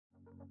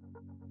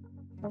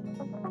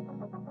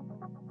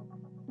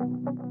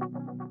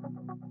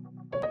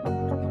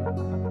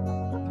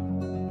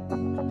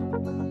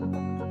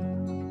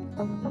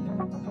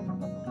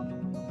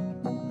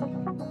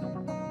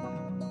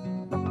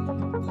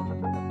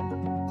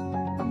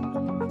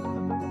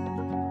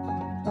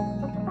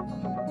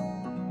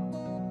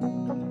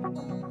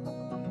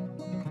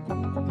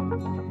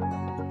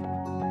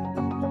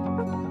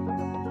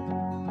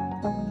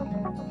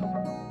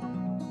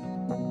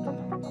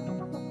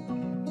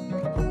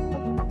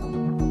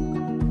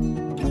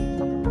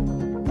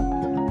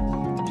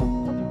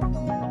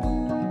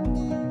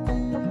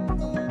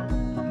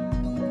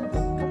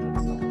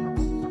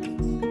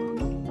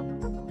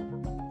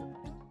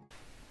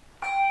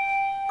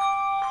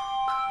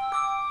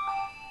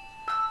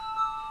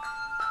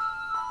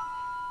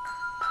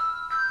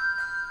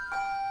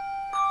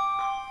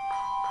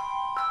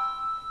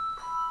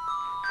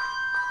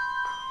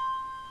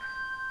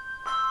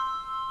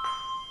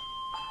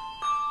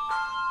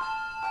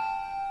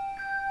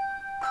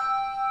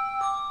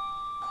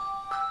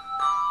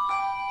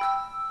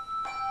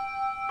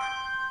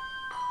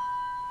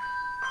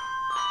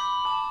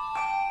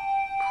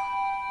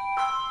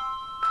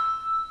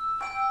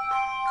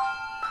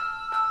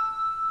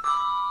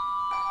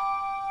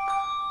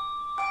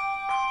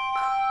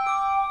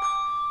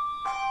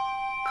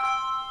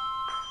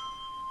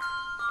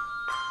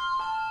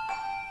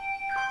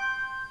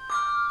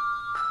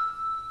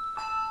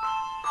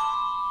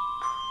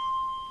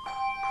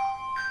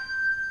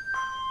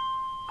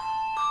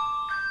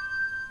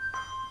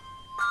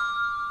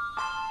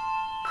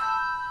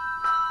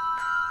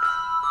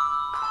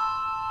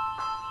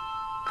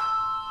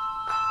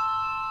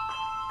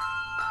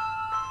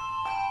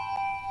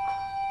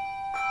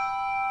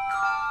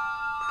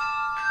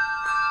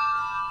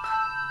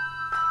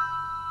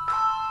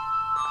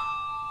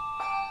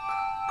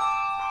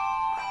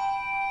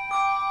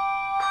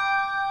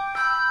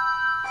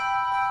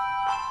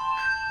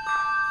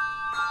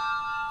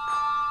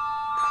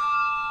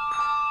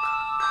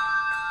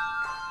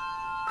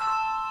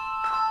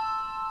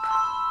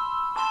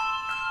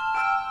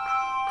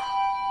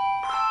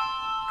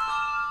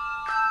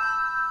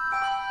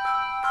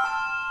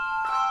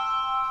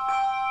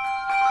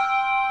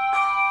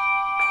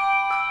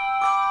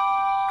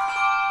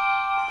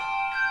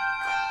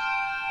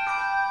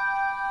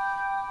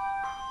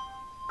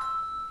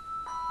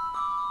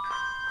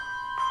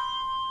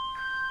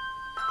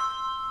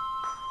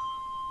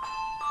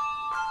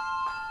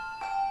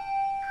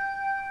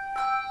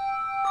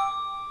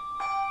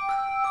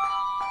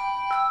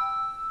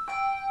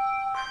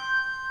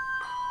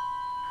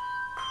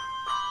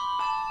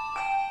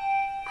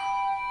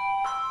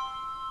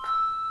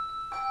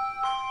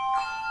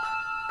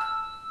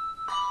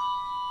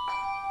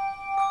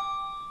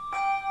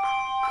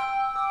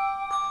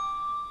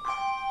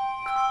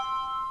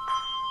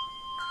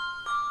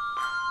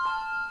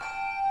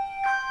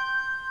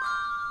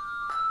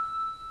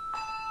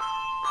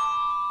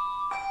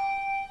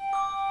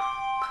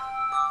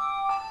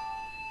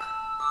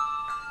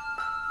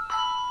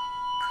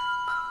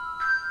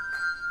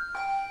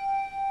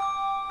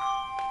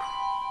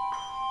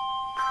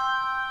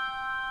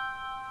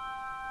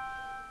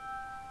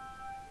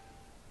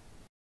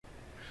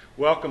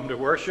Welcome to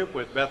worship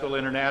with Bethel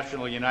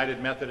International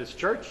United Methodist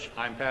Church.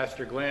 I'm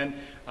Pastor Glenn.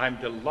 I'm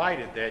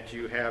delighted that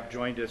you have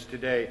joined us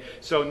today.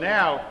 So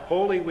now,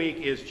 Holy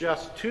Week is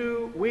just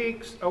 2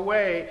 weeks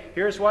away.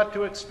 Here's what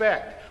to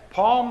expect.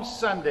 Palm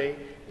Sunday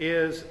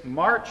is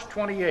March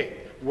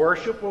 28th.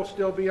 Worship will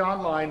still be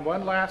online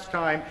one last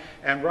time,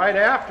 and right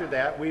after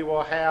that we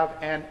will have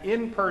an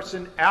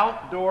in-person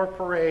outdoor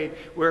parade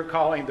we're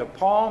calling the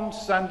Palm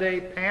Sunday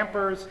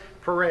Pampers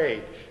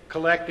Parade,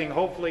 collecting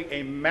hopefully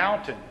a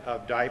mountain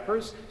of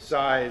diapers,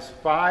 size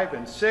 5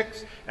 and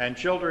 6, and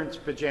children's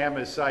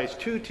pajamas size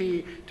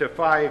 2T to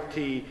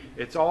 5T.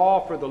 It's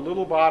all for the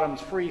Little Bottoms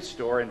Free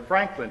Store in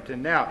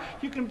Franklinton. Now,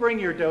 you can bring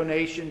your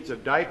donations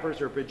of diapers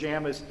or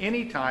pajamas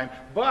anytime,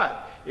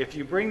 but if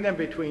you bring them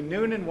between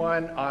noon and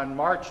 1 on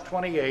March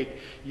 28th,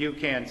 you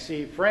can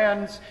see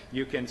friends,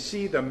 you can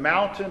see the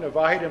mountain of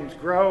items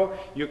grow,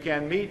 you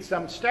can meet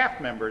some staff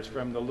members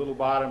from the Little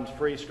Bottoms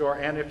Free Store,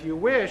 and if you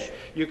wish,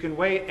 you can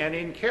wait, and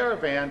in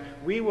caravan,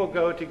 we will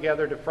go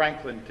together to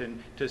Franklinton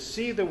to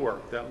see the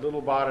work that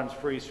Little Bottoms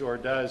Free Store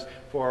does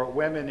for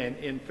women and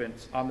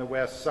infants on the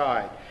west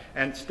side.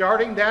 And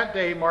starting that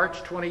day,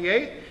 March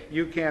 28th,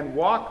 you can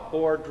walk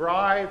or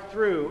drive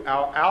through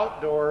our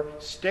outdoor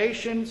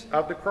Stations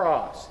of the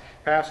Cross.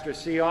 Pastor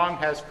Seong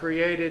has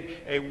created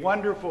a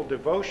wonderful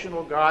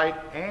devotional guide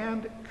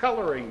and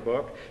coloring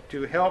book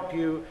to help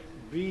you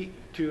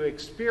to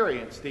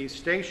experience these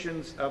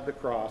Stations of the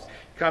Cross.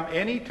 Come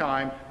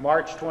anytime,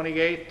 March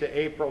 28th to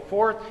April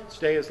 4th.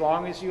 Stay as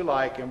long as you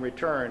like and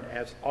return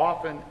as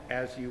often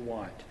as you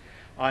want.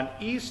 On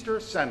Easter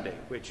Sunday,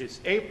 which is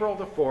April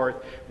the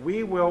 4th,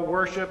 we will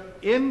worship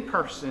in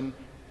person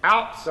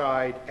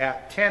outside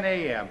at 10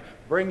 a.m.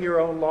 Bring your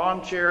own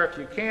lawn chair if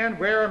you can,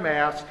 wear a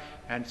mask,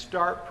 and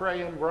start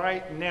praying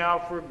right now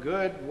for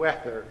good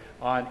weather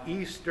on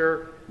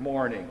Easter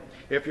morning.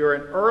 If you're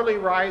an early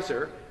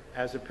riser,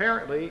 as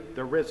apparently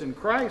the risen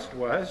Christ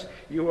was,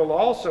 you will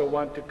also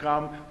want to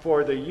come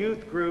for the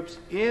youth group's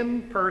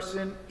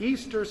in-person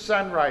Easter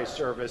sunrise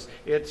service.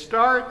 It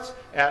starts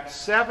at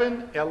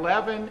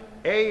 7:11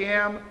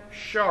 a.m.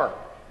 sharp,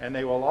 and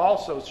they will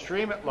also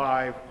stream it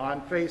live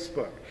on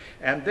Facebook.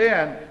 And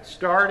then,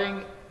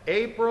 starting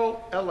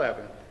April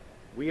 11th,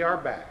 we are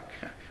back.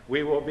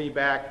 We will be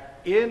back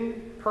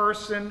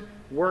in-person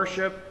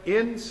worship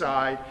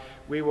inside.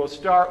 We will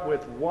start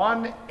with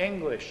one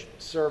English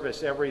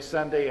service every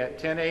Sunday at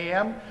 10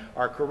 a.m.,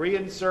 our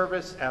Korean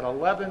service at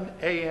 11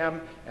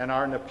 a.m., and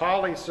our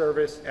Nepali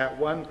service at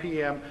 1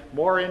 p.m.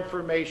 More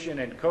information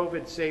and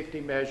COVID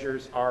safety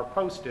measures are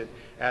posted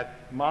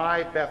at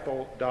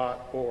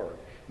mybethel.org.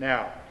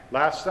 Now,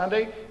 last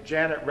Sunday,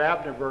 Janet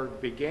Ravneberg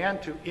began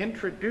to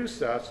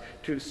introduce us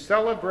to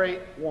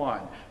Celebrate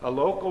One, a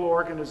local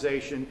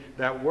organization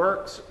that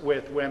works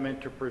with women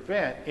to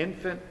prevent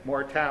infant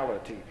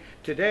mortality.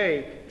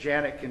 Today,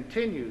 Janet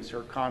continues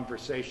her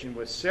conversation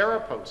with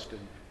Sarah Poston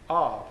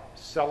of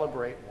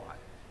Celebrate One.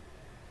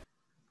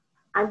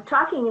 I'm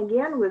talking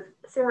again with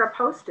Sarah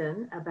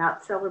Poston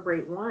about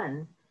Celebrate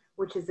One,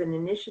 which is an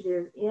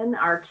initiative in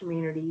our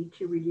community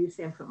to reduce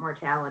infant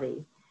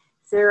mortality.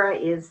 Sarah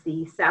is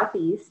the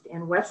Southeast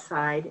and West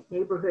Side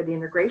Neighborhood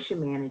Integration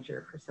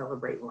Manager for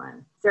Celebrate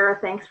One. Sarah,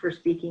 thanks for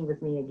speaking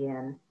with me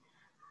again.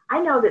 I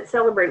know that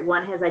Celebrate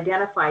One has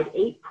identified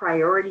 8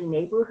 priority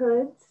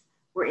neighborhoods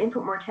where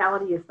infant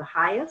mortality is the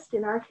highest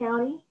in our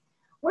county.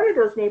 What are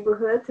those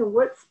neighborhoods, and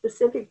what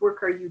specific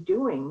work are you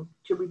doing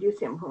to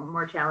reduce infant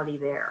mortality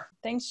there?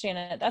 Thanks,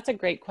 Janet. That's a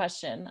great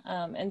question.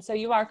 And so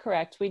you are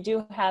correct. We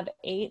do have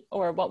 8,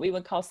 or what we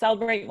would call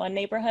Celebrate One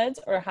neighborhoods,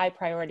 or high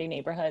priority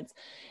neighborhoods.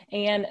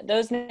 And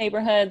those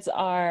neighborhoods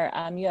are,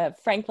 you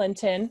have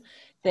Franklinton,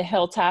 the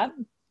Hilltop,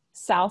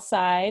 South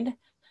Side,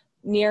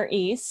 Near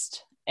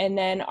East, and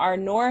then our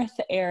north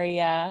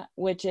area,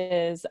 which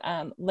is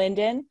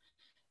Linden,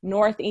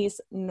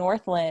 Northeast,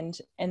 Northland,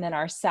 and then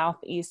our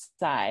southeast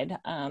side,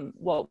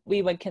 what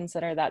we would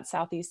consider that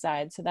southeast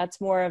side. So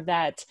that's more of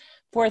that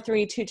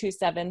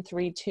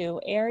 4322732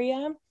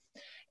 area.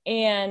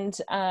 And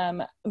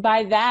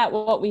by that,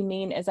 what we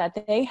mean is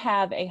that they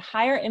have a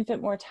higher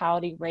infant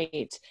mortality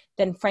rate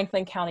than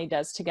Franklin County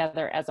does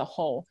together as a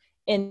whole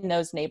in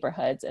those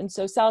neighborhoods. And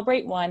so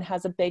Celebrate One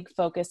has a big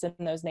focus in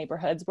those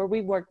neighborhoods where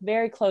we work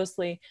very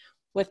closely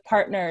with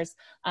partners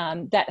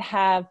that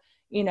have,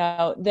 you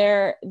know,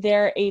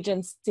 their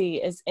agency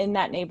is in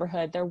that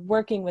neighborhood. They're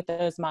working with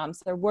those moms,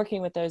 they're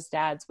working with those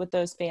dads, with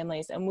those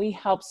families, and we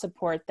help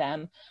support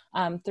them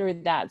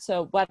through that.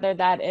 So whether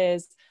that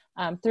is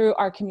through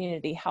our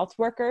community health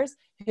workers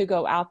who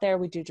go out there,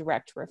 we do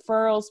direct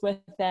referrals with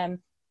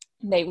them.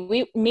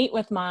 We meet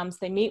with moms,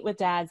 they meet with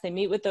dads, they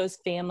meet with those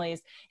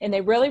families, and they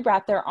really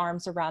wrap their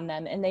arms around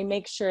them, and they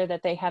make sure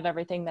that they have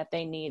everything that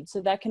they need. So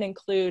that can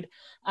include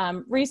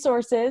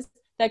resources,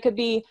 that could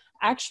be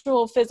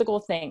actual physical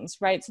things,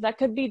 right? So that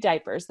could be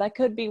diapers, that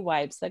could be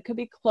wipes, that could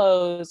be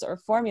clothes or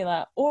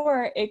formula,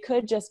 or it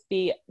could just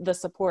be the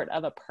support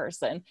of a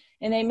person.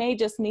 And they may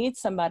just need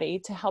somebody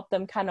to help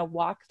them kind of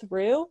walk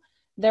through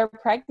their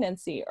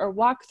pregnancy or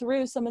walk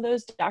through some of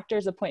those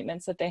doctor's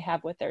appointments that they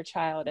have with their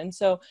child. And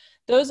so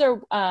those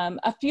are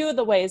a few of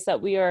the ways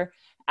that we are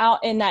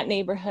out in that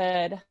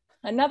neighborhood.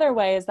 Another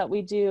way is that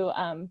we do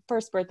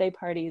first birthday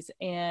parties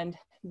and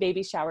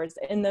baby showers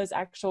in those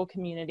actual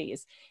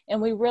communities.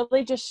 And we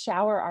really just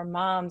shower our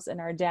moms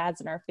and our dads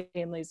and our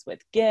families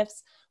with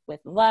gifts, with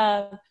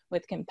love,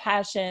 with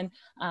compassion,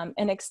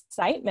 and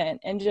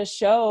excitement, and just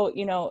show,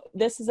 you know,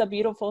 this is a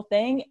beautiful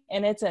thing.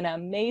 And it's an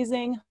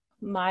amazing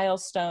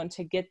milestone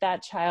to get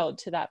that child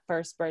to that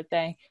first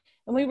birthday.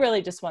 And we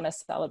really just want to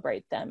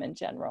celebrate them in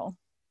general.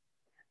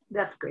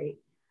 That's great.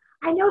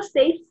 I know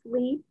safe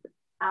sleep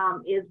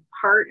is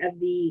part of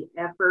the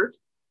effort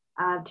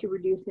to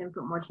reduce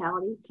infant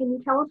mortality. Can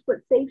you tell us what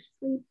safe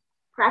sleep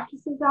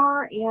practices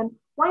are and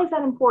why is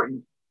that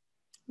important?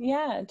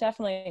 Yeah,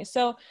 definitely.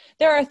 So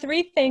there are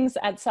 3 things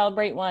at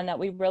Celebrate One that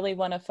we really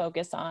want to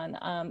focus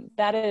on.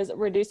 That is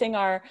reducing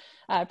our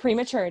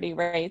prematurity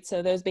rate,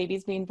 so those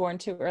babies being born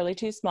too early,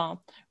 too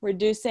small,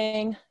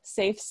 reducing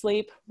safe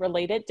sleep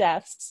related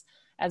deaths,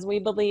 as we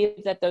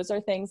believe that those are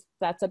things,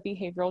 that's a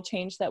behavioral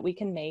change that we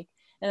can make.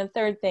 And the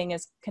third thing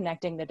is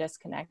connecting the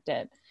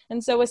disconnected.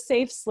 And so with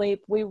safe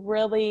sleep, we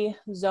really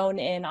zone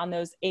in on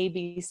those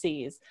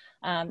ABCs.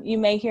 You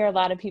may hear a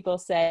lot of people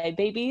say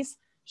babies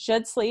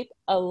should sleep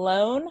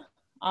alone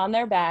on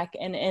their back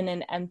and in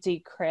an empty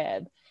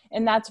crib.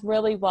 And that's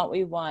really what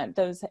we want,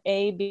 those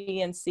A, B,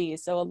 and C.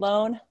 So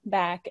alone,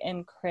 back,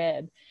 and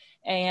crib.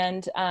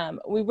 And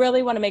we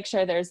really want to make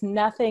sure there's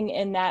nothing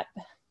in that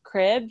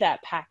crib,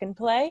 that pack and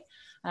play.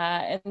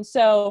 And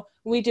so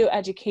we do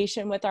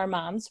education with our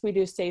moms. We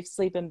do safe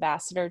sleep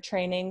ambassador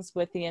trainings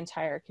with the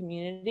entire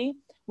community.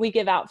 We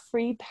give out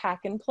free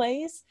pack and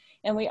plays.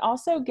 And we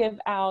also give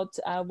out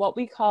what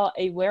we call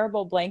a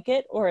wearable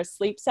blanket or a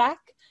sleep sack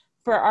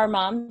for our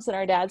moms and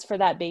our dads for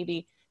that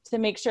baby to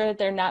make sure that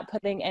they're not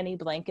putting any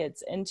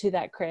blankets into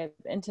that crib,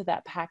 into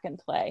that pack and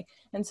play.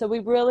 And so we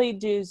really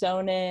do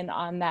zone in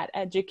on that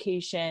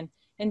education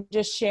and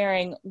just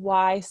sharing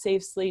why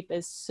safe sleep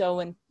is so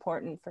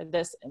important for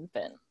this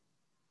infant.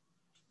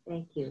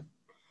 Thank you.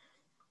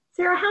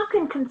 Sarah, how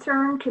can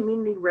concerned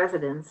community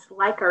residents,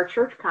 like our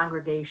church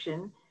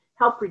congregation,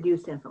 help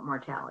reduce infant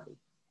mortality?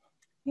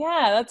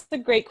 Yeah, that's a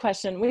great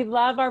question. We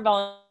love our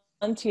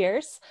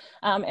volunteers.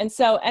 And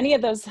so any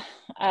of those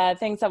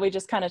things that we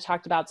just kind of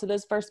talked about, so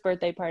those first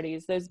birthday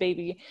parties, those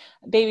baby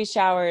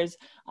showers,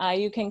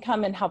 you can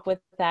come and help with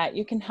that.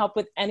 You can help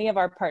with any of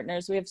our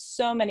partners. We have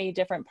so many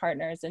different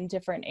partners in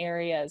different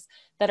areas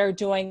that are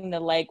doing the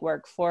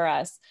legwork for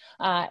us.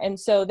 And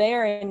so they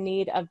are in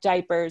need of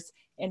diapers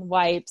and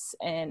wipes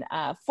and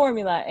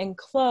formula and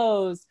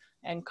clothes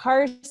and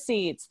car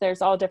seats.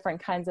 There's all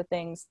different kinds of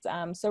things.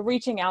 So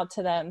reaching out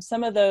to them,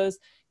 some of those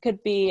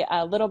could be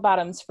Little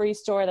Bottoms Free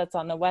Store that's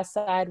on the west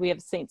side. We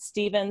have St.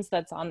 Stephen's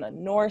that's on the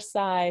north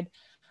side,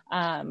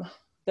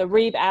 the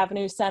Reeve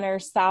Avenue Center,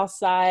 south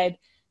side.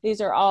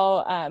 These are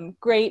all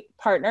great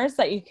partners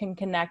that you can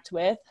connect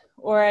with.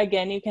 Or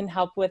again, you can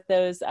help with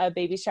those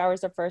baby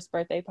showers or first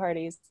birthday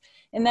parties.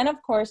 And then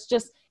of course,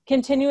 just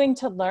continuing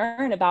to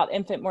learn about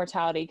infant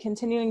mortality,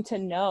 continuing to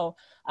know,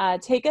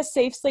 take a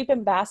Safe Sleep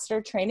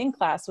Ambassador training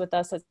class with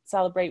us at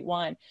Celebrate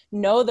One,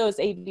 know those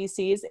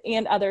ABCs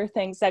and other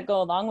things that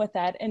go along with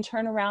that, and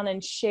turn around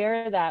and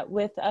share that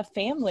with a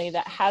family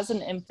that has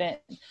an infant.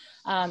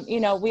 You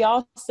know, we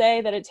all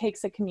say that it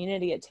takes a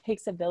community, it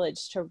takes a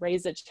village to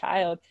raise a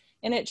child,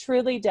 and it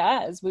truly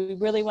does. We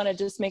really want to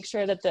just make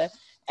sure that the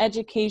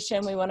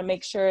education, we want to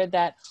make sure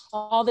that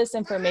all this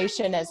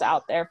information is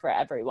out there for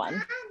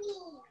everyone.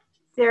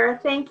 Sarah,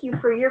 thank you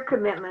for your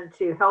commitment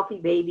to healthy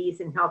babies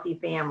and healthy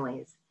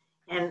families,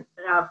 and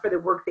for the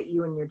work that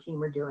you and your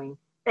team are doing.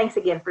 Thanks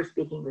again for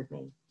speaking with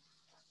me.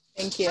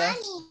 Thank you.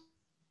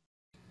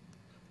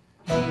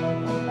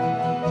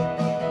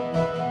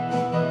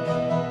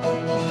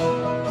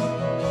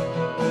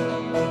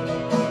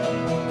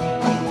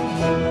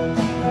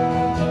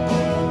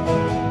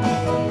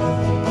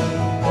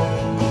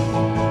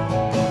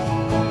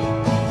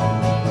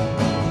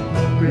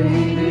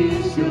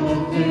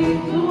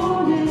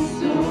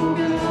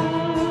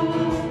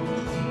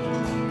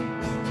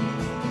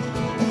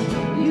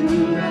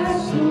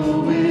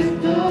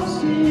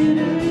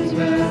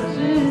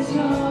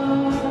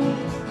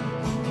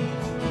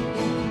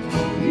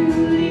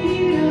 You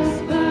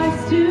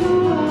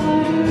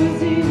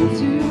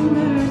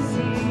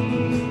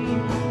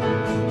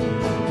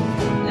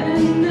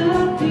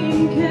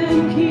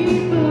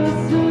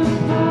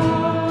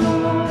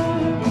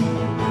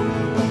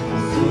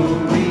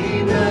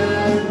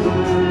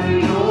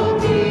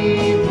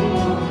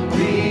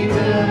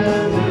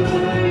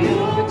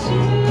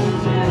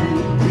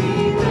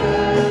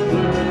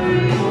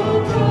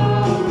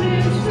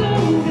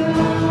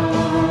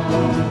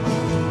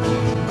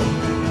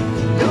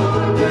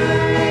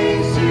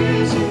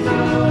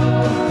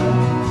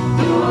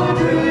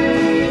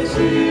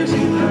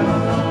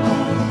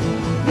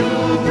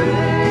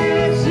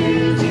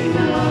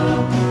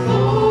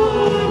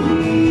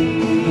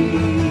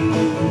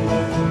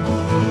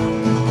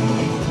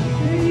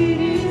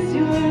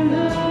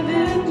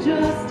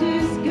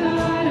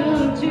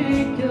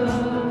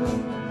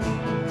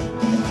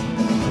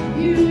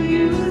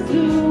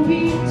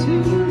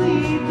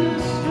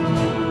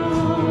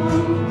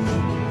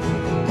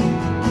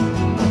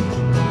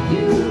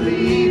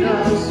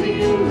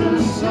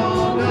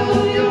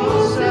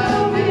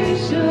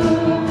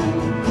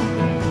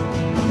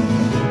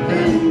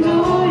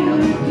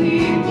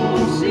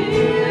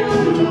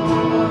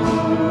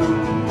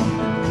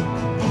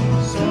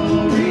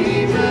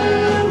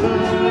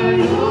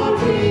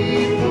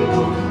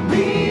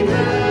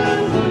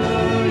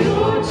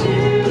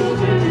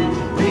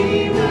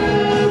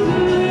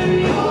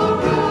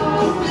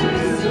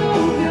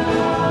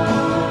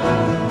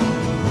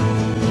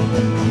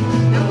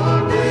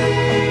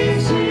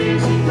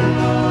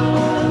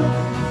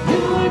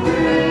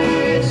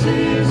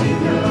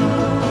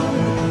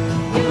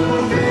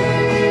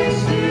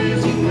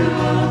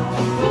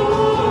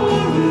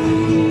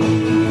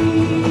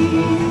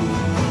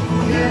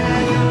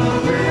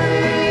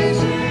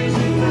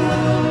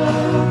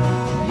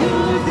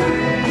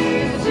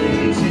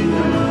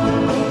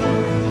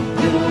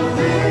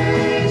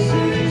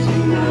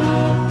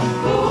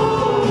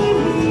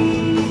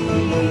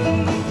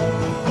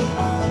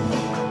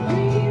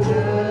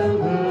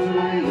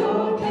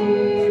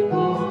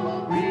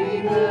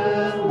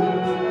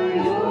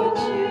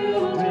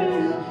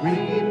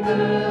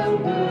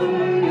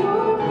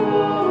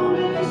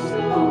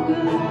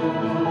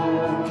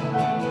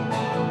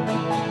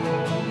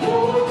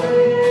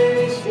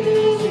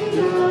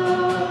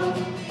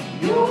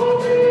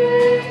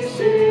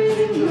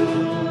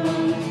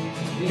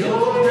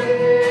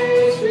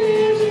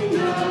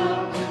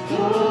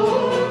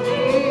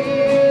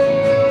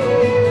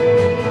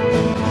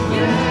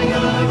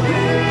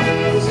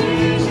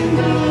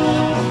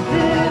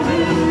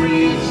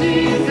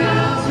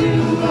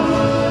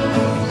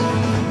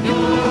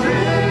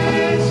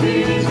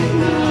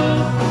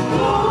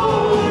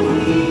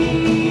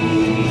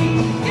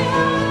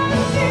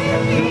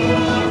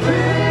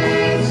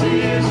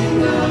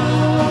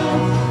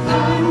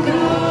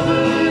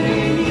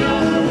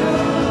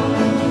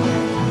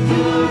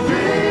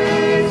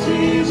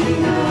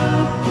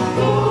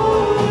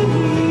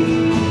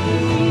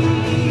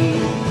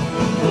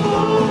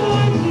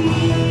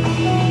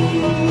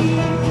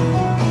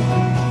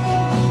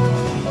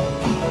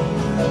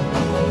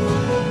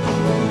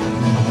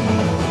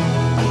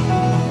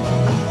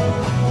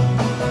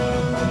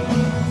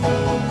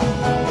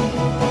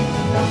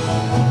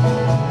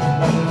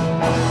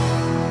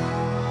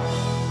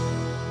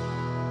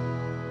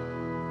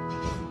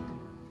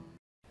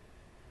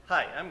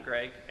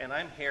Greg, and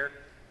I'm here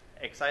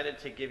excited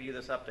to give you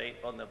this update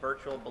on the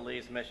Virtual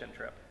Belize mission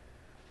trip.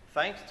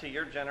 Thanks to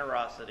your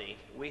generosity,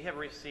 we have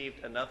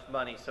received enough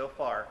money so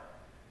far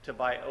to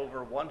buy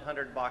over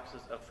 100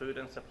 boxes of food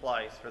and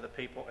supplies for the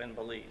people in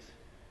Belize.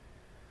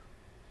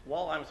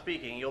 While I'm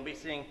speaking, you'll be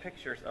seeing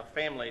pictures of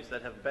families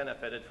that have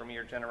benefited from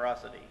your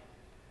generosity.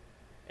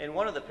 In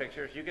one of the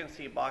pictures, you can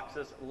see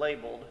boxes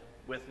labeled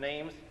with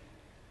names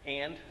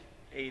and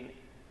a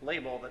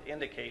label that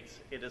indicates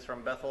it is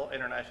from Bethel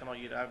International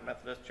United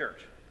Methodist Church.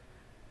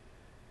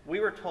 We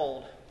were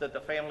told that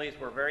the families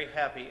were very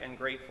happy and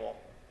grateful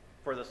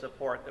for the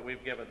support that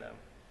we've given them.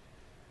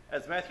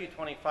 As Matthew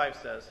 25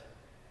 says,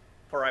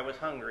 "For I was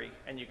hungry,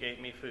 and you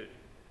gave me food.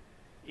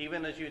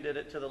 Even as you did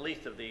it to the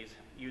least of these,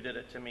 you did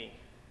it to me."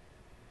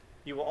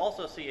 You will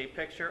also see a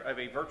picture of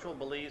a Virtual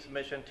Belize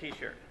Mission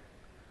t-shirt.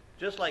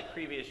 Just like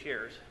previous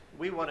years,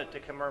 we wanted to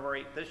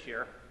commemorate this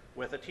year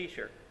with a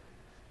t-shirt.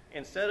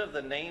 Instead of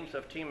the names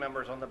of team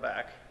members on the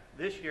back,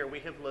 this year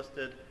we have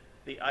listed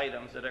the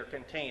items that are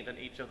contained in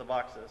each of the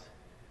boxes.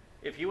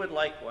 If you would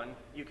like one,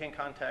 you can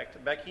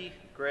contact Becky,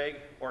 Greg,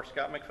 or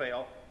Scott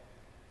McPhail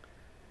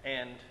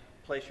and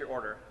place your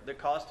order. The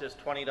cost is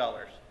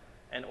 $20,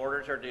 and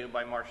orders are due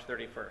by March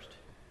 31st.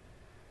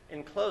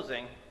 In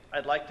closing,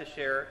 I'd like to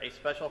share a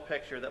special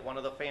picture that one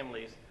of the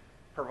families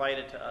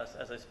provided to us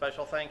as a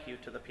special thank you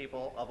to the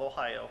people of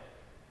Ohio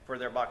for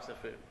their box of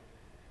food.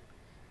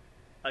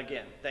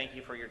 Again, thank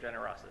you for your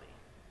generosity.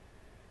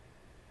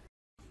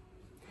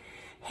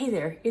 Hey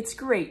there, it's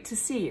great to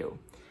see you.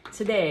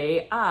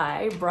 Today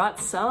I brought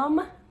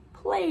some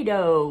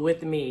Play-Doh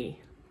with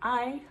me.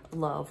 I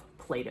love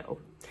Play-Doh.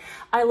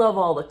 I love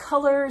all the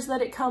colors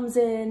that it comes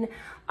in.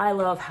 I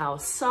love how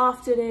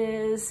soft it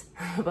is.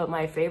 But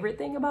my favorite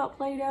thing about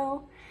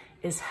Play-Doh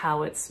is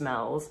how it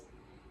smells.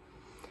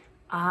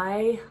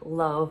 I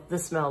love the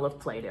smell of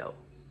Play-Doh.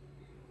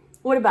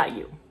 What about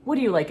you? What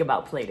do you like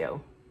about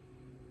Play-Doh?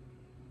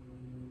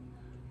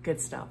 Good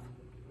stuff.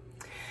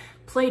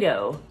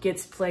 Play-Doh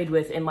gets played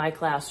with in my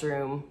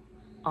classroom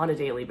on a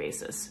daily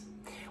basis.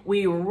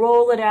 We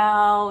roll it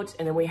out,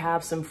 and then we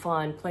have some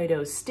fun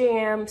Play-Doh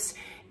stamps,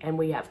 and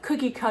we have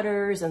cookie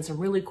cutters and some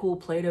really cool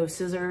Play-Doh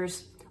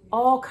scissors.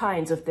 All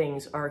kinds of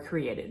things are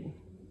created.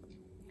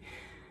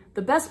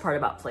 The best part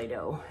about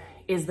Play-Doh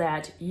is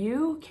that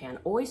you can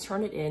always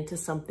turn it into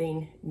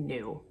something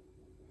new.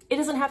 It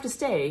doesn't have to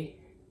stay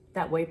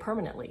that way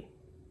permanently.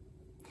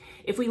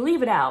 If we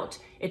leave it out,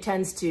 it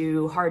tends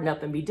to harden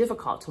up and be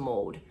difficult to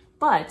mold,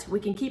 but we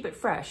can keep it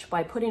fresh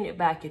by putting it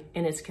back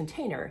in its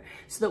container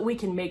so that we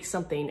can make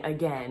something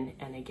again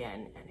and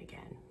again and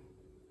again.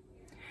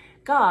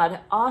 God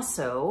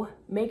also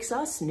makes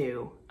us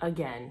new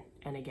again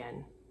and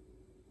again.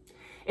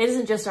 It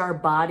isn't just our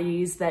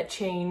bodies that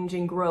change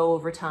and grow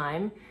over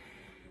time.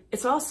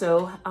 It's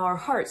also our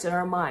hearts and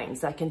our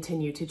minds that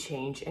continue to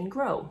change and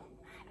grow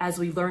as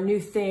we learn new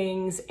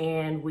things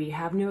and we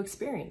have new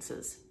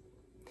experiences.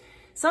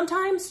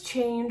 Sometimes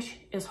change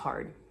is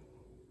hard.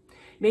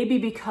 Maybe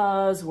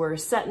because we're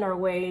set in our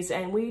ways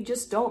and we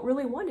just don't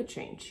really want to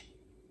change.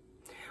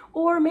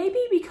 Or maybe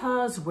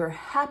because we're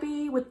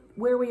happy with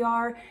where we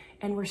are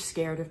and we're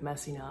scared of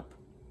messing up.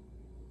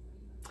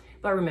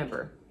 But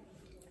remember,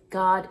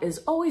 God is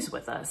always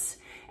with us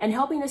and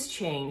helping us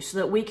change so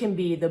that we can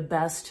be the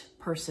best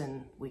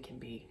person we can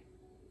be.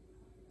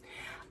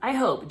 I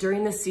hope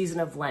during this season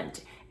of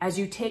Lent, as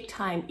you take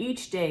time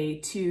each day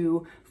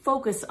to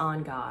focus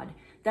on God,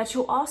 that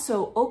you'll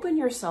also open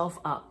yourself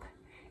up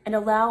and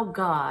allow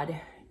God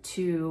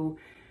to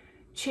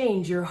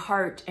change your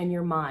heart and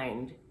your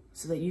mind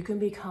so that you can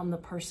become the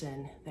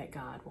person that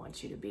God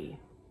wants you to be.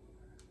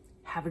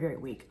 Have a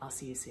great week. I'll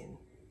see you soon.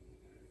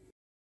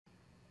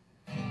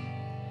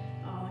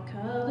 All the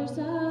colors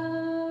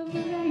of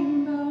the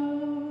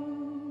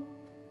rainbow,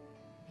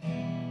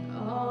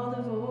 all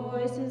the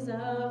voices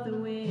of the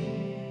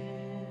wind,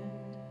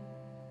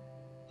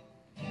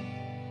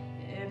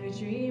 every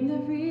dream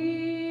that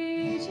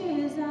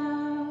reaches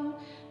out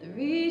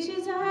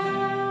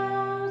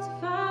to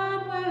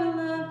find where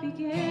love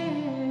begins.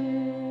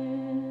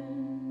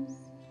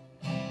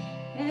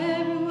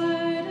 Every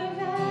word of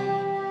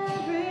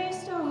every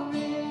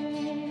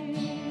story,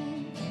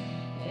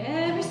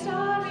 every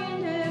star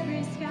in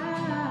every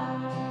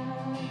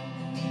sky,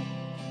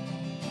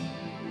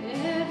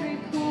 every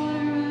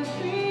corner of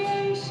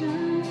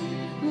creation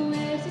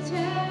lives to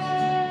testify.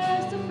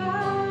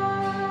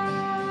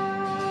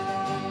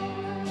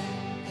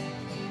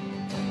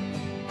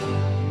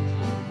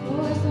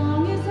 For as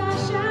long as I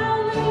shall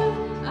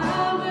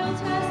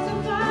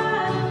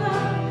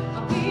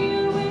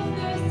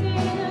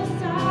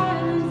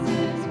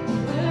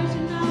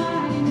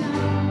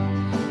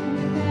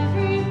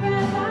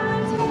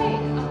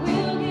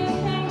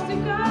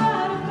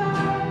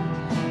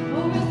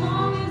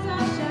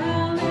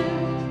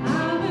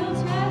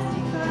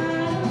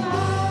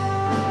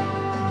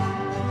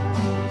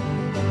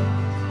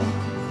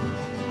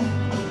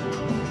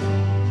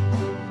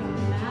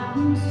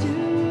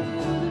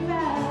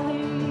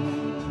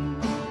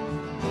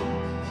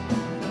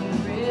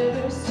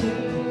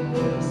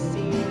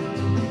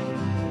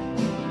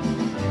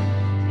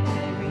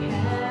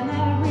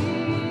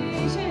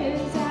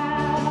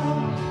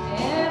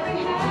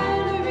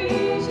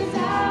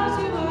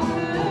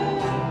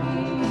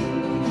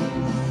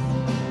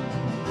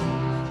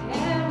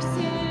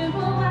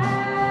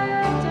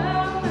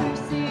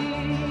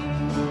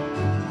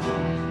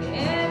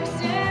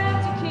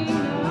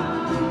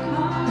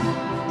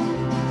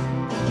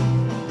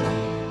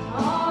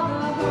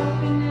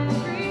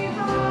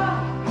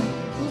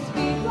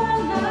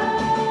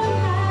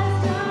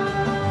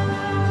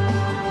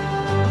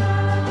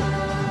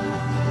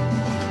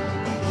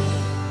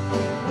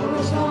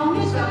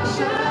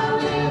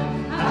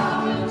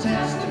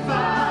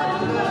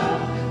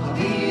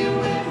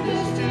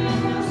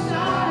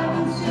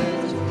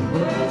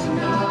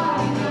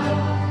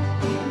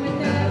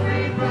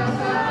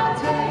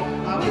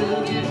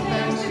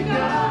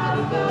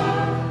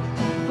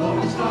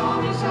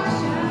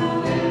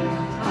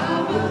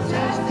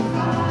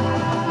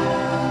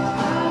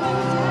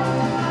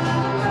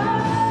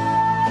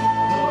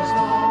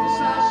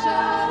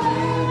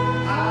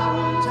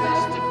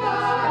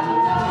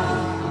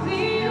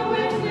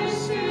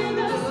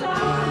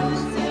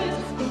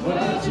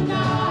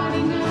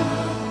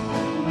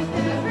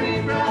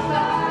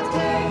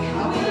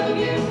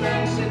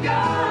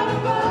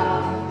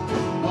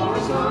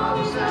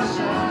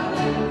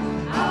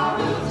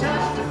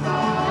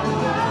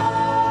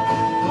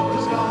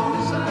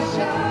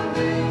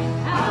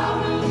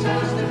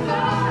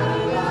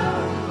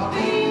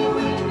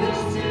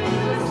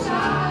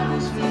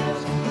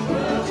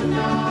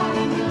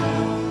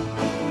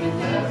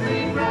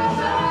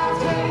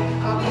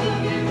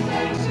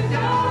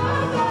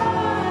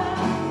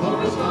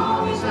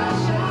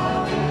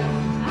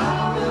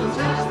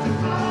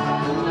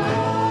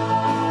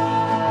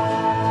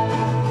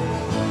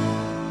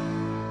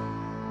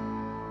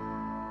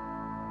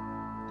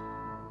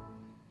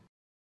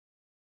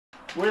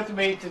With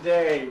me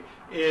today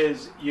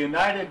is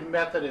United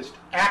Methodist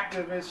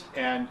activist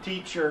and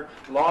teacher,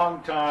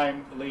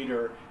 longtime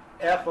leader,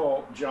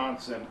 Ethel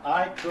Johnson.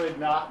 I could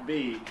not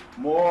be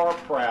more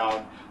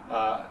proud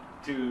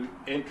to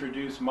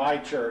introduce my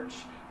church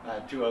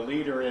to a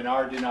leader in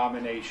our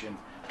denomination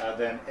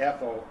than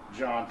Ethel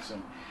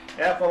Johnson.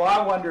 Ethel,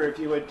 I wonder if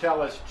you would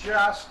tell us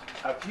just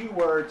a few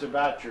words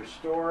about your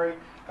story.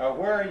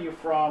 Where are you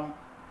from?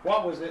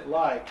 What was it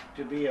like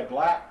to be a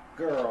black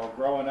girl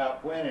growing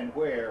up when and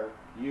where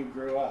you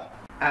grew up?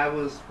 I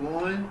was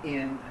born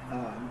in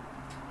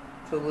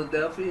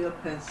Philadelphia,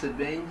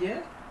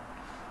 Pennsylvania.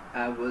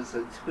 I was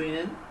a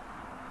twin.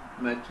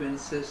 My twin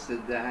sister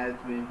died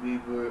when we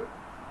were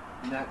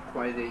not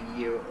quite a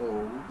year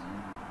old.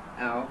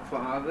 Our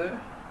father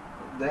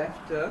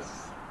left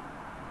us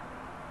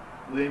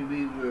when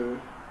we were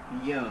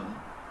young.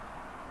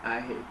 I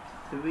had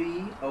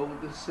 3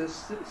 older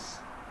sisters.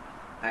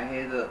 I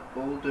had an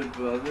older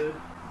brother,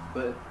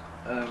 but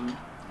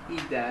he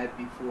died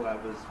before I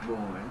was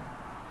born.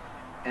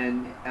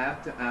 And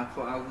after our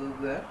father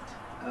left,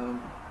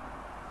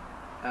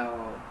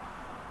 our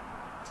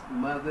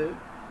mother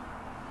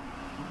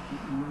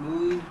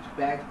moved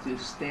back to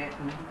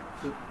Stanton,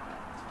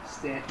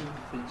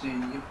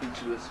 Virginia,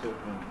 which was her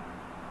home.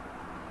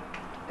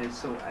 And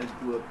so I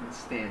grew up in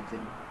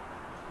Stanton,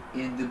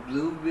 in the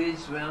Blue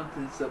Ridge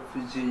Mountains of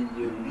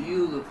Virginia.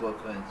 Beautiful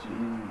country,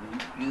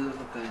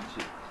 beautiful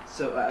country.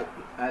 So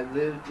I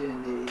lived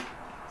in a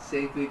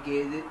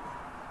segregated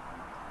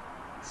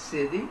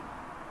city,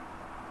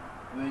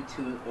 went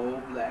to an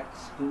all-black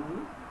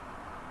school,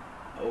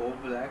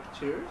 all-black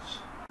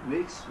church,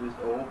 mixed with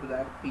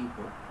all-black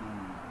people.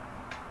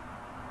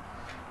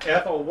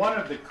 Ethel, one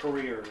of the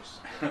careers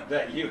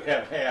that you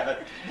have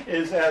had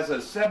is as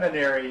a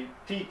seminary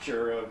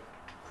teacher of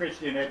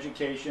Christian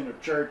education,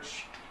 of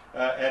church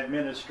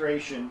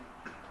administration.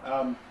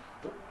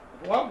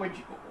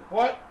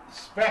 What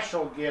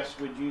special gifts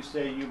would you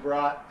say you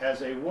brought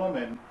as a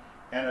woman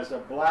and as a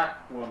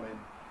black woman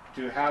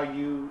to how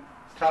you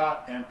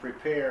taught and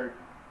prepared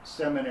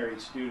seminary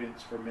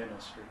students for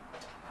ministry?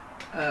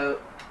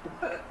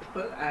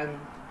 What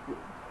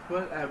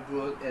I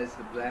brought as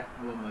a black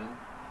woman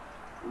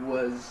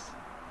was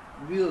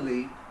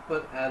really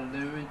what I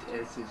learned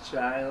as a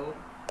child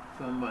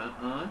from my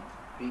aunt,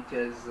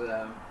 because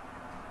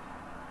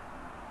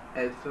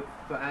at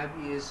 5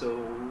 years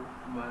old,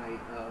 my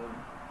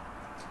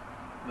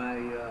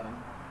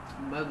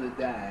mother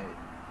died,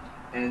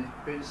 and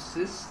her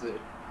sister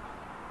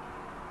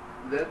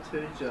left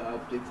her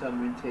job to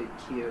come and take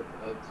care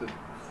of the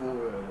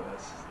 4 of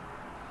us.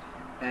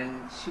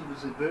 And she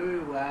was a very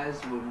wise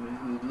woman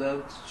who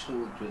loved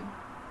children.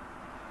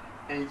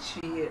 And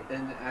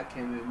I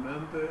can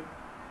remember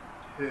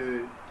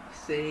her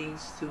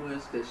sayings to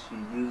us that she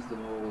used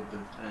them all the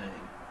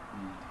time.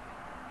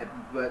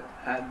 But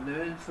I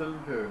learned from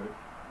her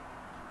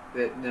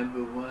that,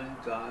 number 1,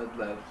 God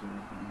loved me.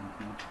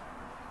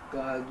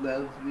 God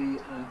loved me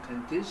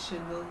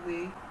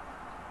unconditionally,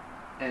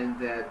 and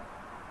that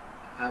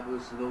I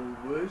was no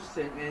worse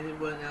than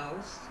anyone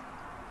else.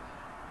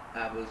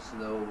 I was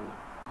no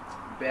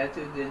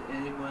better than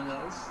anyone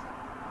else,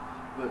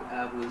 but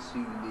I was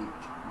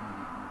unique.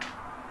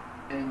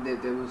 And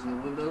that there was no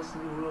one else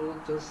in the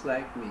world just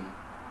like me.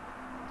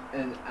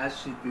 And I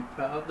should be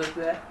proud of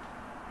that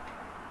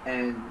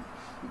and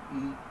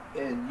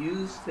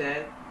use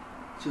that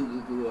to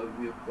the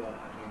glory of God.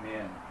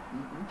 Amen.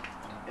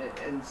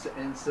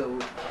 And so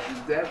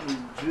that was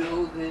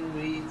drilled in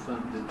me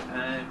from the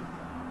time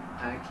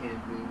I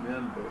can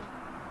remember.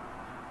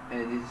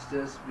 And it's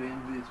just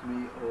been with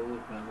me all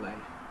of my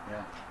life.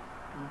 Yeah.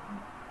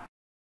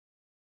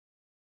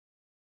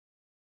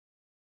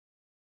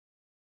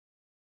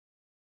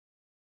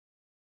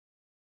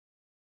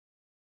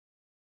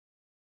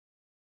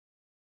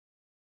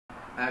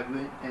 I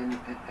went and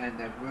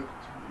I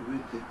worked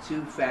with the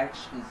 2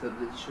 factions of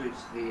the church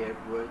there,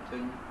 brought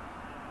them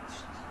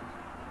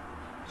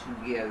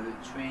together,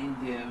 trained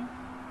them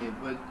in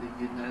what the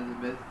United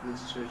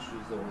Methodist Church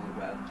was all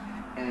about.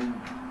 And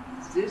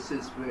this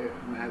is where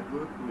my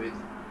work with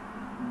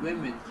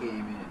women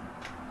came in,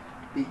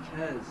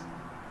 because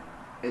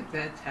at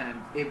that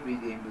time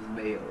everything was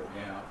male.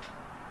 Yeah.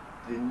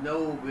 There were no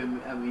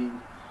women. I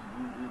mean,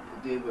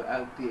 they were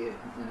out there,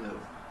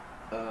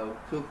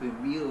 cooking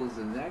meals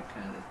and that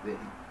kind of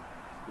thing.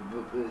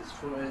 But as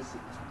far as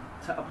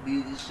top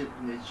leadership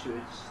in the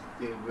church,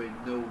 there were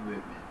no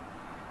women.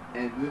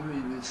 And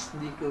women would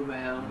sneak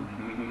around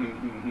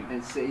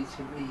and say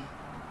to me,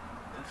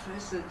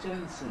 Professor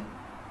Johnson,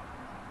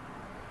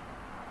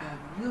 I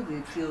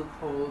really feel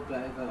called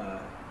by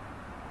God.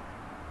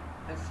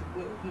 I said,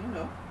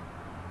 well,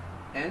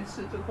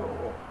 answer the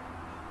call.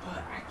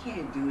 But I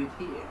can't do it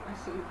here. I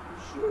said,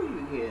 sure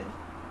you can.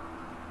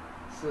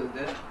 So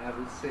that I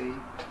would say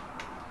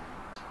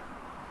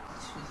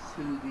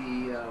to the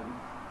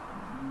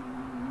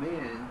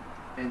men,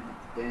 and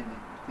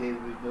there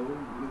were no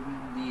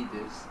women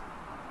leaders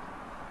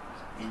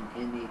in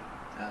any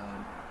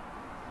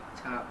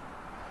top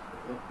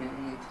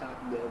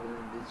level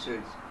in the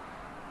church.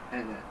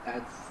 And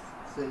I'd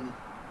say,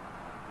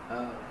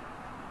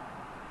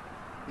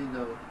 you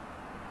know,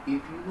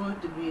 if you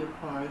want to be a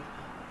part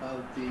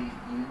of the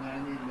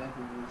United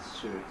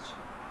Methodist Church,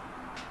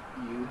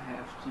 you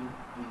have to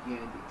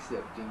begin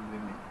accepting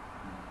women.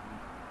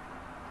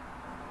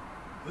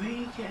 Well,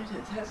 you can't,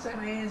 that's a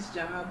man's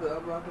job, blah,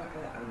 blah, blah.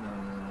 No.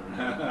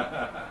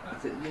 I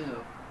said, you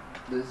know,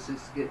 let's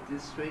just get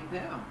this straight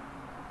now.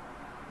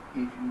 If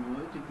you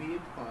want to be a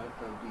part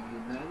of the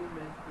United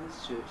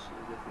Methodist Church,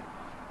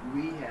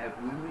 we have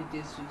women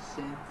district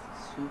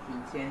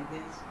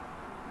superintendents.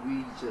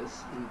 We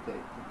just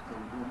elected a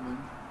woman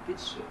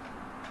bishop.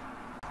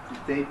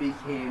 They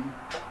became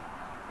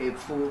a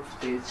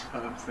full-fledged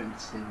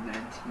conference in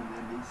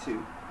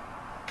 1992,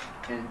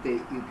 and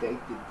they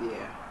elected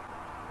their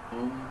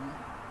own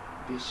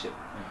bishop.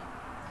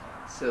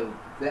 So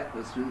that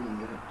was really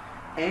good.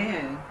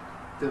 And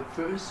the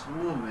first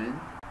woman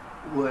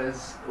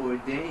was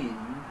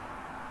ordained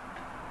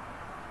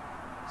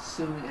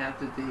soon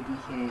after they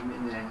became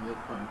an annual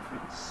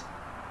conference.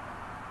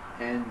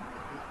 And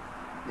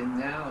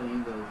now, you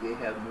know, they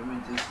have women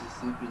district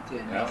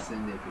superintendents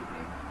and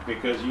everything.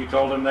 Because you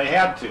told them they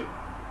had to.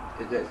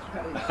 That's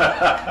right.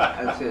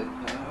 I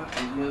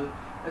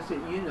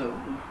said, you know,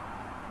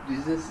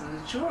 this is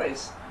a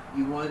choice.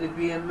 You want to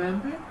be a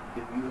member?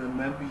 If you're a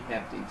member, you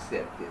have to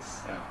accept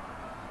this. Yeah.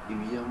 If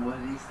you don't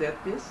want to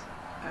accept this,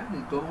 I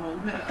can go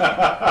home now.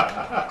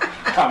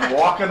 I'm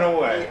walking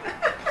away.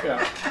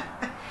 Yeah.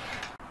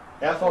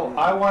 Ethel,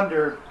 I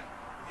wonder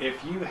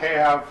if you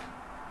have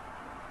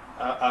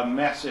a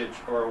message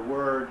or a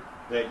word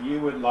that you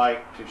would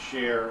like to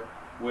share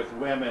with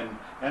women,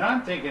 and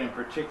I'm thinking in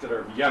particular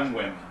of young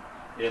women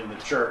in the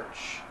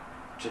church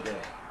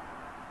today.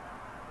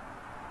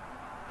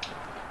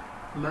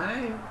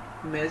 My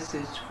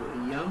message for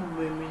young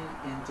women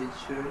in the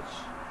church,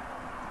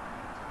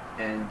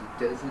 and it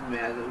doesn't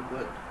matter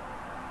what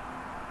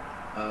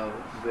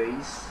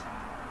race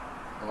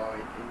or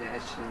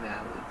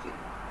nationality,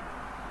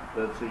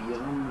 but for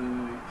young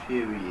women,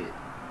 period,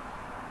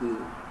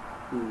 who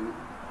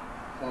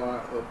are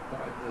a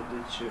part of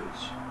the church,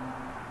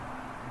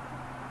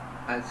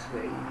 I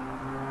say,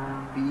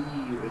 be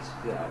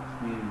yourself.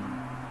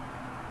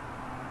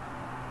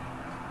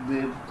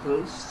 Live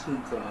close to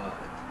God.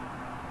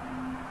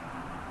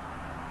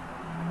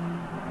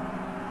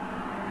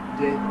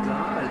 Let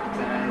God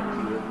guide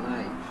your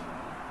life.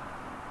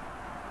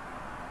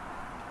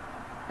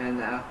 And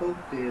I hope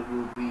there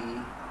will be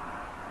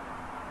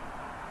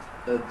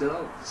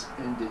adults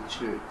in the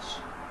church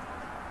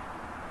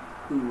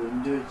who will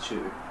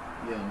nurture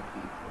young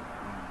people.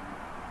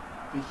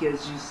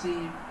 Because you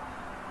see,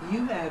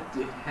 you have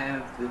to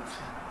have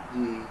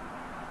the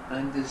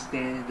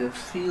understanding, the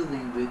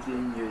feeling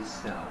within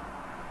yourself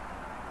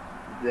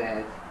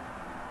that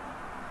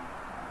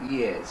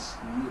yes,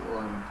 you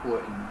are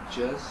important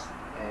just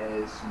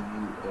as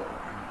you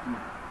are.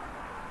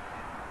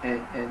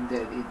 And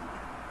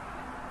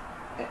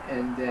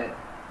that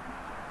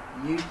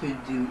you can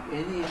do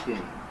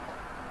anything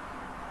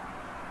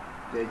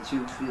that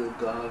you feel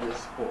God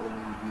is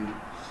calling you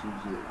to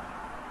do.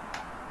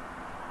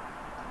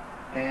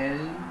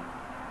 And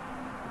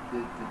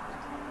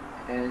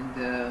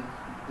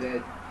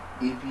that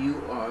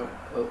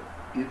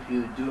if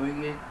you're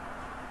doing it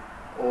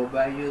all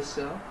by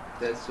yourself,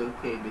 that's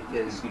okay,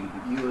 because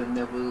you are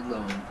never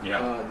alone. Yeah.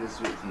 God is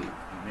with you.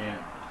 Amen.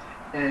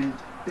 And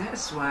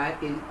that's why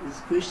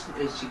Christian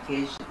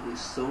education is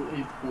so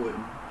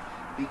important,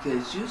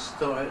 because you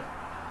start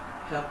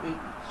helping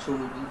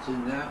children to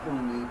not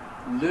only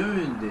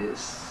learn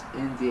this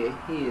in their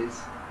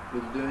heads,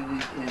 but learn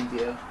it in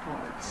their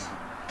hearts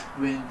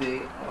when they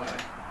are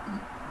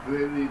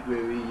very,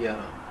 very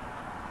young.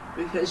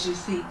 Because you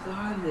see,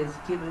 God has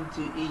given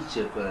to each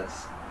of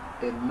us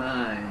a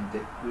mind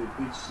with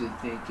which to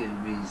think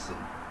and reason.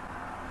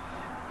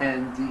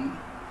 And the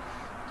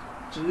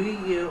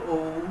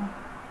 3-year-old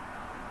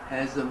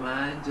has a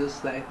mind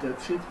just like a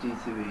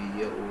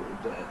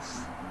 53-year-old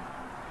does.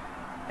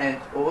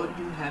 And all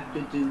you have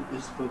to do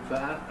is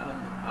provide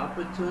an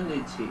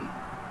opportunity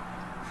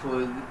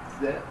for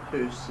that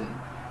person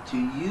to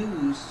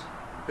use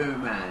her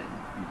mind.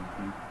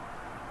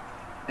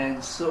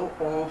 And so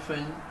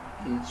often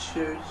in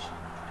church,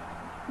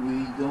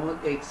 we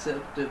don't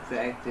accept the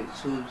fact that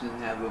children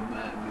have a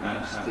mind with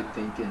which to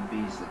think and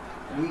reason.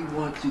 We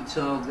want to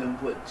tell them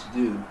what to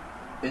do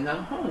in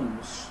our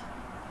homes.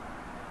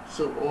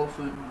 So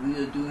often we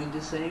are doing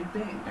the same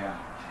thing. Yeah.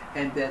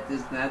 And that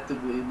is not the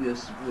way we are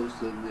supposed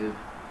to live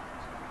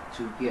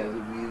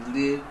together. We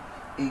live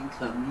in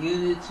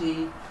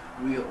community.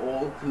 We are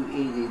all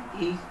created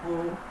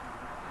equal.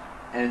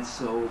 And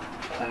so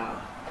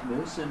our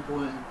most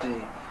important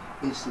thing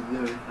is to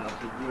learn how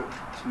to work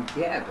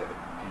together.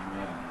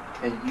 Amen.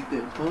 And you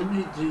can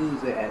only do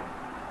that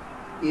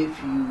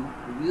if you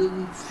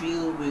really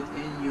feel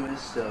within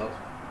yourself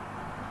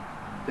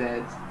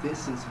that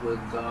this is what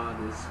God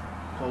is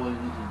calling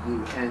you to do,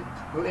 and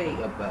pray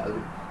about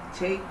it.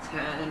 Take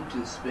time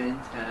to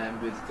spend time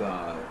with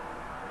God.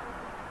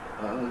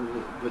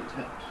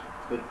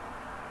 But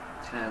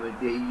time of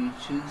day you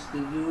choose to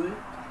do it,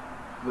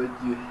 but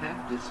you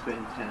have to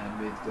spend time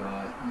with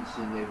God each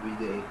and every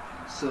day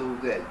so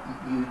that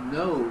you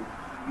know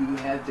you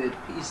have that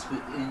peace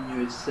within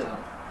yourself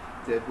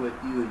that what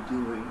you are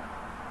doing,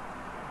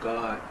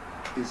 God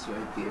is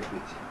right there with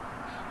you.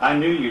 I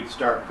knew you'd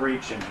start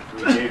preaching if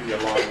we gave you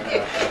long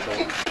enough,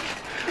 Ethel.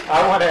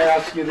 I want to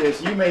ask you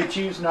this. You may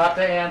choose not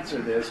to answer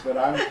this, but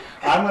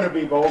I'm going to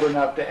be bold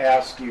enough to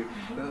ask you,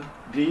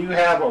 do you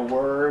have a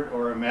word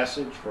or a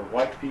message for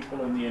white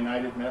people in the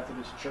United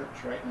Methodist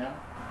Church right now?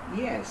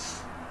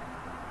 Yes.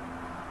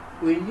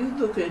 When you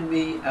look at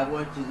me, I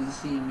want you to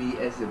see me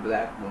as a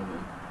black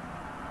woman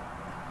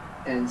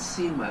and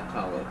see my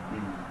color.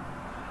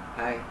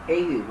 I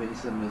hate it when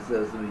someone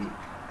says to me,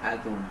 I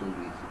don't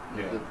believe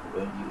it. Yeah. Look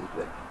when you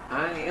black.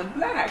 I am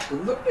black.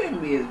 Look at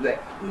me as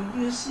black.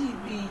 When you see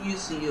me, you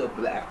see your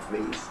black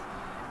face.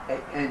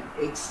 And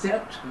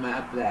accept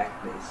my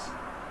blackness.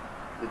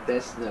 But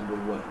that's number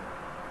one.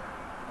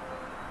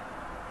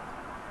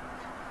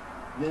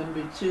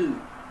 Number two,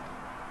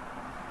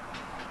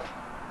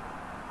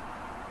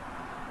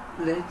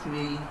 let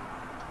me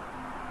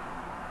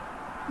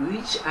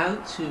reach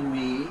out to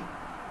me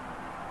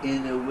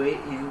in a way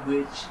in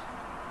which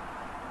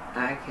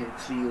I can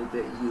feel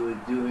that you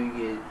are doing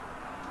it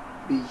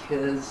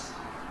because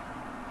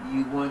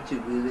you want to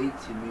relate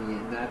to me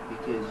and not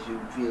because you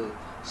feel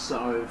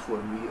sorry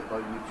for me or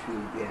you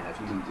feel you have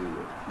to do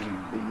it.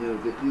 You know,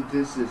 that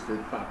this is the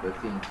proper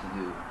thing to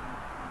do.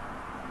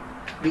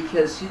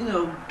 Because, you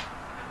know,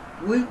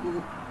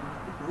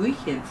 we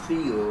can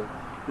feel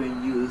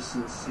when you're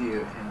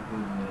sincere and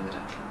when you're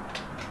not.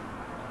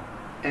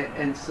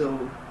 And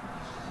so,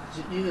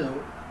 you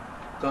know,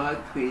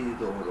 God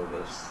created all of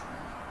us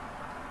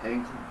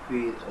and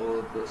created all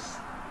of us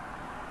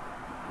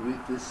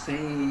with the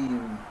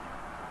same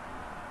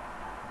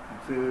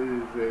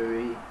very,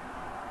 very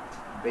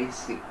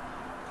basic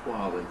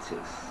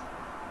qualities.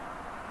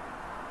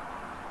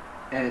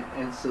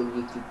 And so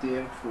with the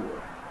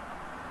therefore,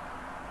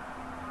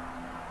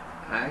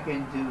 I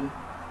can do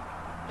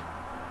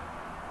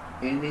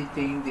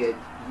anything that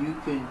you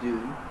can do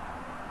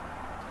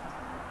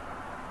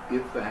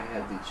if I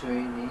have the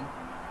training.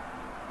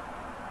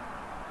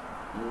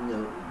 You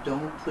know,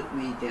 don't put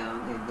me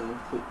down and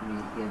don't put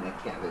me in a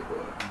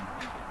category.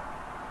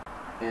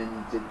 And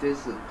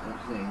this is, I'm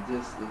saying,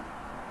 just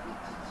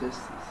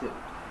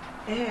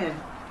and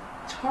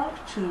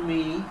talk to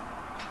me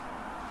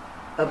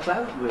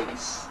about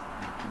race.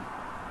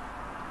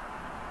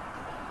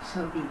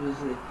 Some people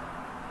say,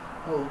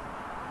 oh,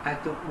 I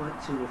don't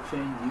want to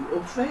offend you.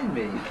 Offend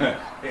me.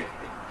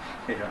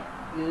 Yeah.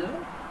 You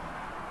know?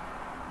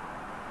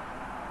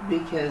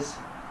 Because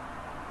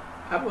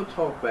I will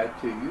talk back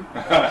to you. You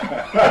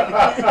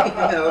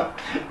know?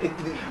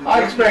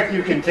 I expect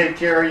you can take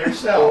care of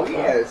yourself. Oh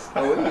yes,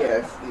 oh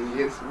yes.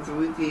 Yes,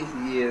 through these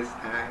years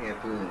I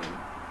have learned.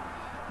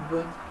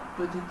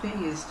 But the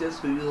thing is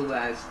just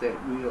realize that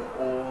we are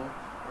all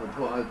a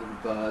part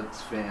of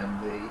God's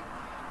family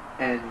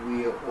and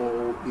we are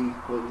all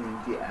equal in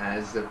the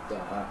eyes of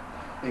God.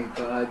 And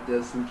God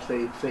doesn't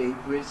play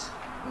favorites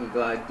and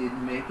God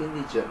didn't make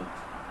any junk.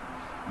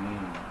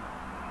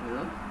 You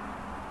know?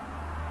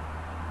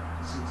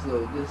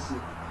 So this is,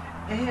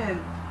 and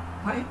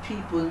white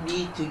people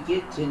need to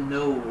get to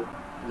know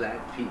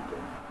black people.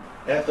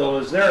 Ethel,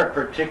 is there a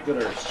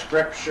particular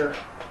scripture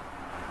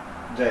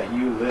that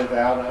you live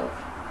out of?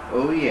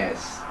 Oh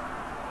yes.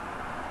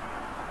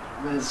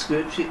 The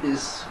scripture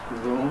is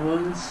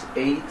Romans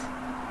 8,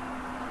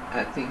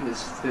 I think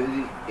it's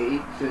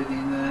 38,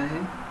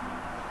 39.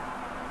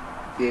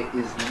 There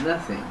is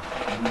nothing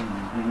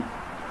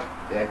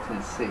that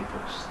can save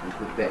us,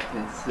 that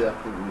can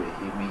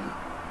separate me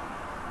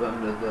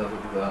from the love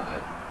of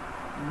God.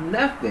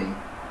 Nothing.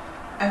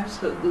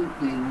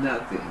 Absolutely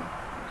nothing.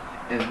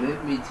 And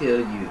let me tell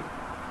you,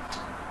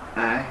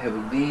 I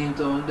have leaned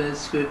on that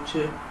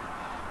scripture,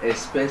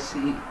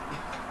 especially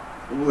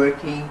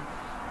working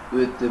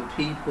with the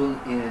people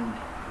in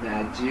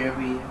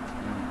Nigeria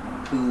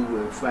who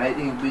were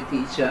fighting with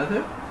each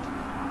other.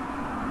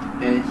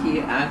 And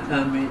here I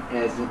come in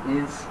as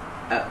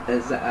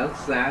an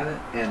outsider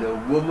and a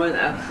woman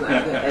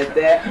outsider at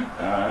that.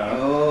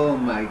 Oh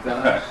my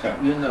gosh.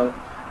 You know,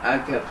 I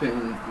kept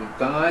saying,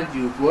 God,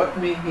 you brought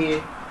me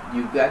here,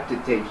 you've got to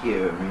take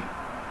care of me.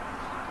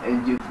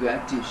 And you've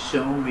got to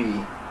show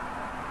me,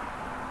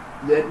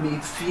 let me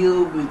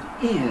feel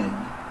within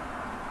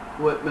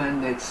what my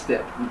next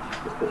step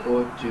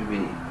ought to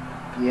be.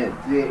 Yet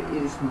there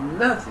is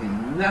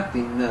nothing that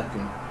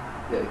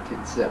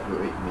can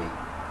separate me.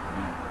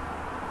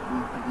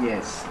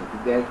 Yes,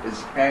 that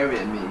has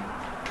carried me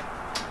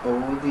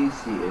all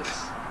these years.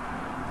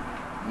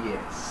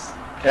 Yes.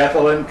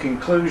 Ethel, in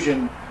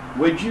conclusion,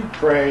 would you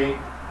pray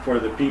for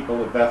the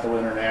people of Bethel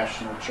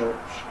International Church?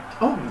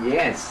 Oh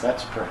yes.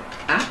 Let's pray.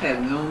 I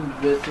have known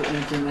Bethel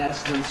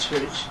International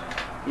Church,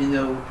 you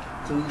know,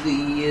 through the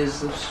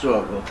years of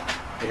struggle.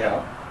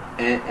 Yeah.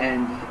 And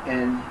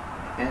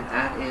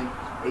I am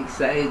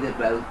excited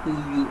about who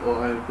you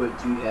are and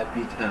what you have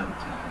become.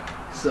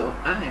 So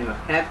I am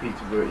happy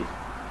to pray.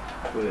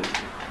 Good.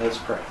 Let's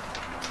pray.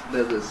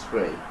 Let us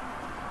pray.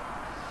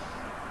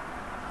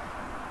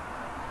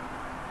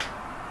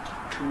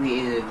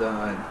 Creator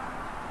God,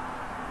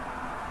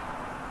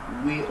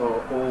 we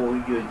are all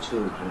your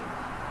children.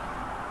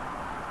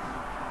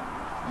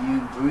 You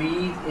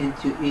breathe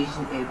into each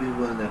and every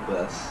one of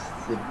us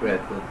the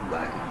breath of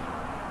life.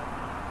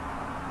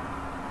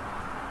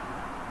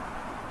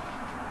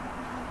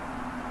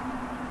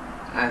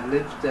 I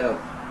lift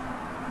up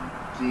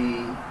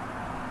the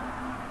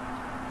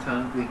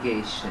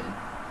congregation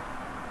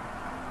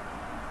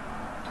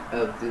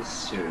of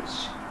this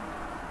church.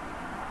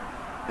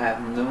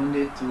 I've known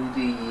it through the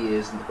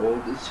years and all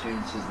the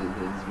churches it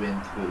has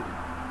been through.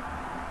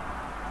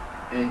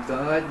 And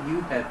God,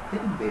 you have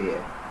been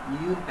there.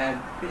 You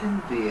have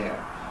been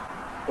there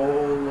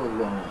all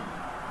along,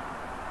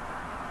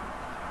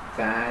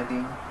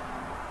 guiding,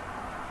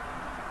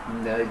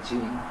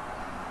 nudging.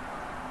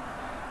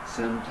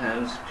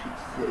 Sometimes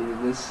they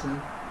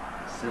listened,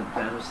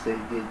 sometimes they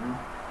didn't.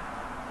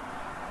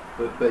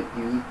 But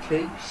you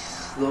keep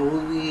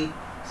slowly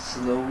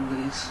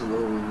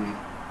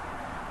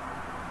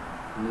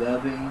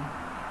loving,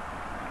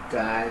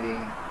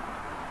 guiding,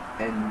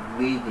 and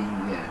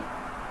leading them.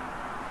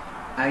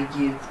 I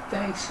give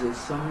thanks that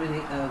so many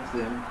of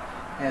them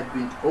have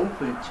been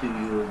open to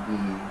your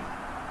leading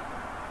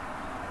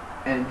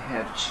and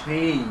have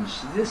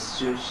changed. This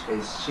church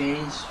has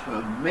changed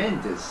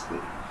tremendously.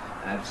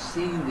 I've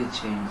seen the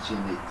change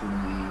in it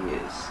through the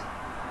years.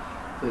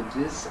 For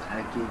this,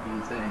 I give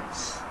you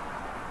thanks.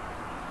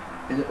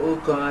 And oh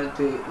God,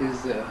 there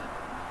is a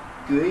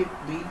great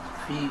big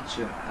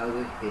future out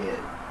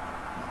ahead.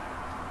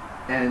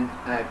 And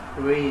I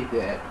pray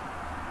that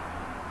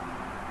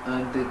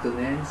under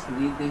Glenn's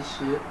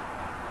leadership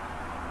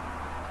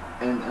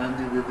and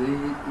under the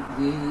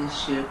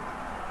leadership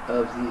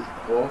of the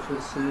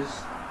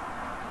officers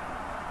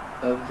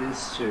of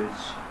this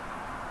church,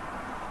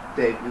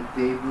 they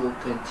will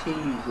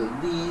continue to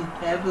lean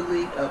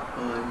heavily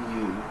upon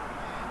you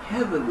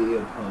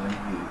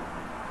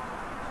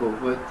for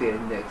what their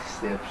next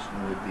steps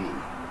will be.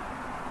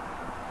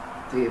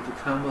 They have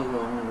come a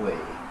long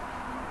way.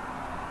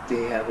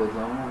 They have a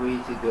long way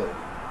to go.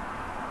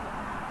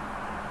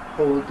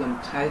 Hold them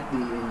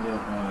tightly in your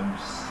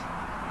arms.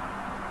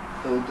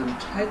 Hold them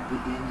tightly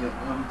in your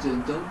arms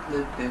and don't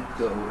let them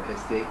go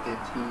as they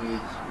continue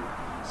to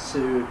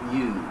serve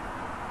you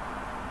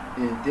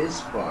in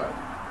this part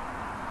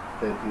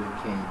of your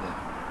kingdom.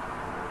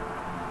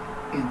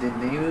 In the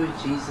name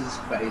of Jesus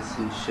Christ,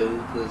 who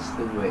showed us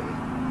the way,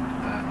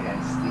 I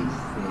ask these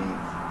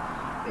things.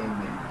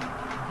 Amen.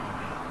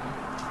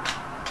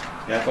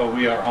 Ethel,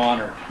 we are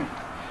honored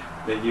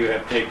that you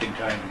have taken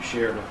time to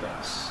share with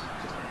us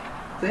today.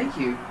 Thank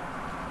you.